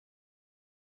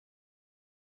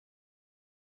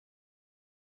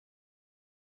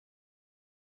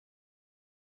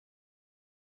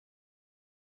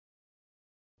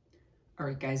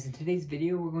Alright guys, in today's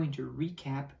video we're going to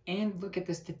recap and look at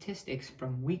the statistics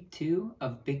from week 2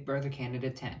 of Big Brother Canada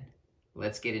 10.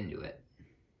 Let's get into it.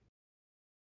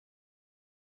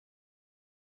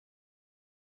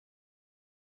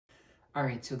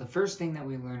 Alright, so the first thing that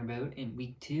we learn about in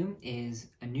week 2 is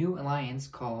a new alliance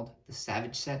called the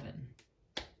Savage 7.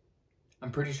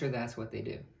 I'm pretty sure that's what they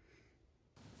do.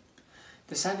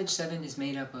 The Savage 7 is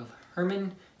made up of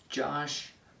Herman,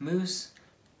 Josh, Moose,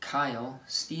 Kyle,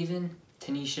 Steven,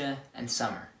 Tanisha, and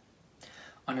Summer.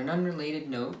 On an unrelated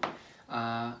note,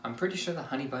 I'm pretty sure the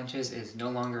Honey Bunches is no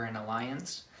longer an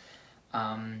alliance.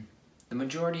 The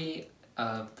majority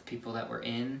of the people that were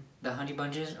in the Honey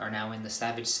Bunches are now in the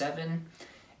Savage 7,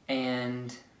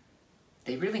 and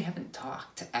they really haven't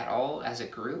talked at all as a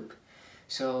group.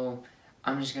 So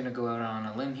I'm just going to go out on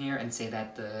a limb here and say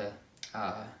that the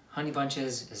Honey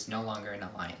Bunches is no longer an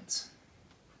alliance.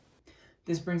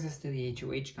 This brings us to the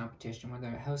HOH competition, where the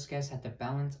house guests had to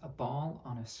balance a ball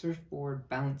on a surfboard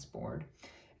balance board,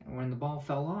 and when the ball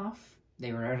fell off,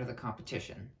 they were out of the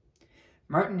competition.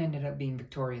 Martin ended up being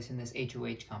victorious in this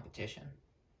HOH competition.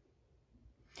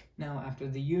 Now, after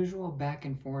the usual back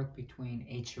and forth between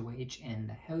HOH and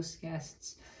the house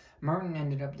guests, Martin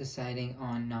ended up deciding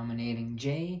on nominating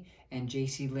Jay and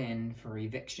JC Lynn for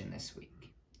eviction this week.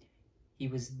 He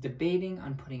was debating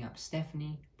on putting up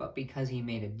Stephanie, but because he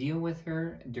made a deal with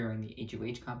her during the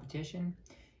HOH competition,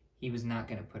 he was not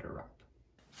going to put her up.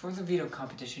 For the veto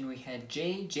competition, we had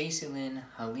Jay, JC Lynn,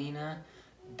 Helena,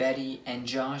 Betty, and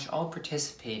Josh all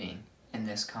participating in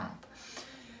this comp.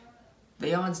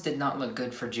 The odds did not look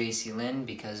good for JC Lynn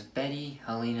because Betty,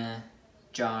 Helena,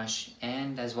 Josh,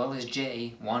 and as well as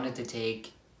Jay wanted to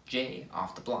take Jay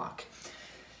off the block.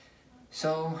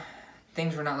 So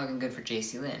things were not looking good for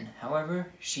JC Lynn. However,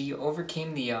 she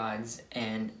overcame the odds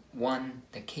and won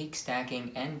the cake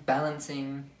stacking and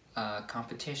balancing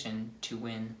competition to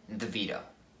win the veto.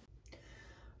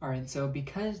 Alright, so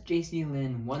because JC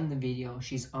Lynn won the veto,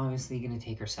 she's obviously going to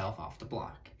take herself off the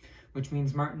block, which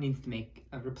means Martin needs to make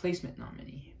a replacement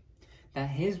nominee.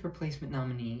 His replacement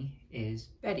nominee is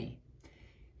Betty.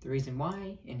 The reason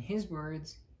why, in his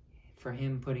words, for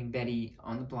him putting Betty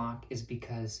on the block is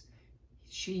because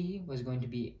she was going to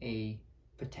be a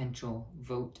potential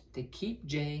vote to keep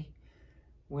Jay,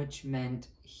 which meant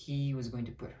he was going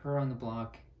to put her on the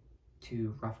block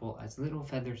to ruffle as little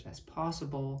feathers as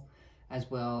possible,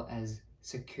 as well as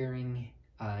securing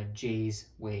Jay's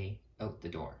way out the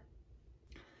door.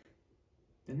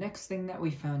 The next thing that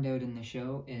we found out in the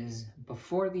show is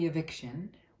before the eviction,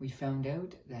 we found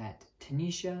out that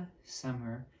Tanisha,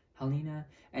 Summer, Helena,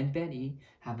 and Betty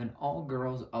have an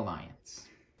all-girls alliance.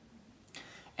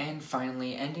 And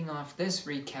finally, ending off this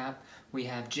recap, we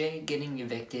have Jay getting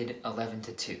evicted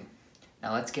 11-2.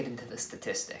 Now let's get into the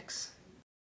statistics.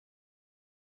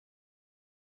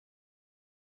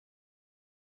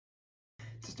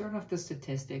 To start off the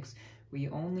statistics, we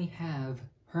only have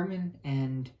Herman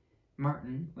and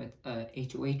Martin with a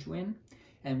HOH win,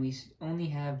 and we only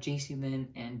have JC Lynn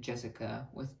and Jessica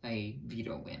with a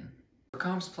veto win. For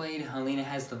comps played, Helena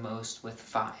has the most with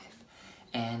 5,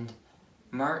 and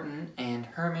Martin and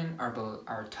Herman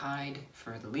are tied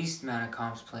for the least amount of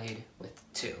comps played with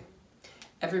 2.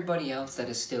 Everybody else that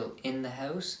is still in the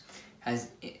house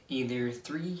has either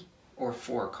 3 or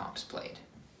 4 comps played.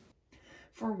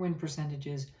 For win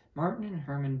percentages, Martin and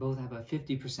Herman both have a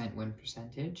 50% win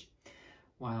percentage,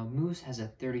 while Moose has a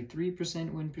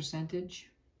 33% win percentage,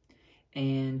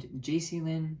 and JC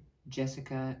Lynn,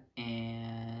 Jessica,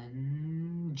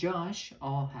 and Josh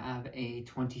all have a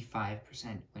 25%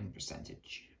 win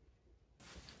percentage.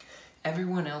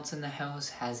 Everyone else in the house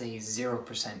has a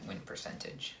 0% win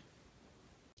percentage.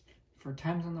 For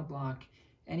times on the block,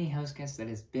 any house guest that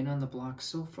has been on the block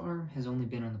so far has only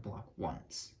been on the block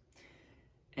once.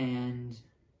 And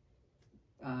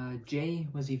Jay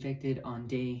was evicted on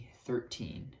day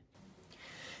 13.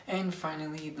 And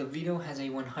finally, the veto has a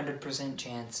 100%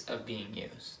 chance of being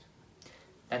used.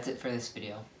 That's it for this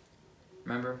video.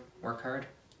 Remember, work hard,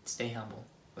 stay humble.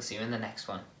 We'll see you in the next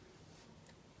one.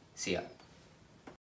 See ya.